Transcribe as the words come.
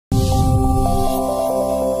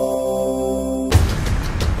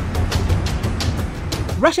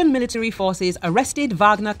Russian military forces arrested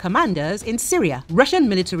Wagner commanders in Syria. Russian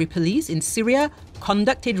military police in Syria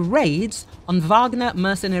conducted raids on Wagner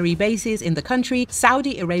mercenary bases in the country,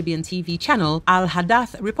 Saudi Arabian TV channel Al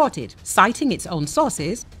Hadath reported. Citing its own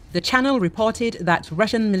sources, the channel reported that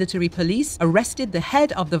Russian military police arrested the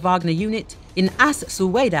head of the Wagner unit in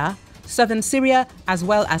As-Suwaida, southern Syria, as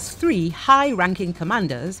well as 3 high-ranking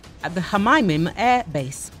commanders at the Hamaimim air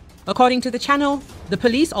base. According to the channel, the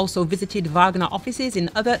police also visited Wagner offices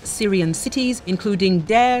in other Syrian cities, including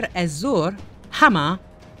Deir ez-Zor, Hama,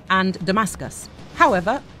 and Damascus.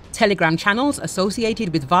 However, Telegram channels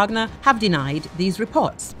associated with Wagner have denied these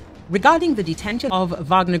reports. Regarding the detention of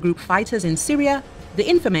Wagner Group fighters in Syria, the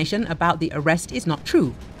information about the arrest is not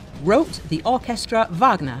true, wrote the Orchestra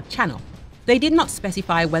Wagner channel. They did not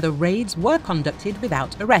specify whether raids were conducted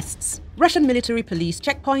without arrests. Russian military police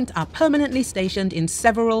checkpoints are permanently stationed in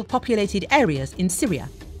several populated areas in Syria.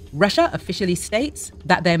 Russia officially states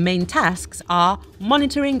that their main tasks are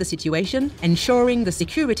monitoring the situation, ensuring the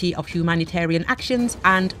security of humanitarian actions,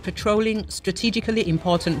 and patrolling strategically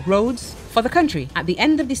important roads for the country. At the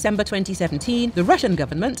end of December 2017, the Russian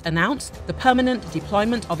government announced the permanent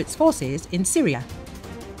deployment of its forces in Syria.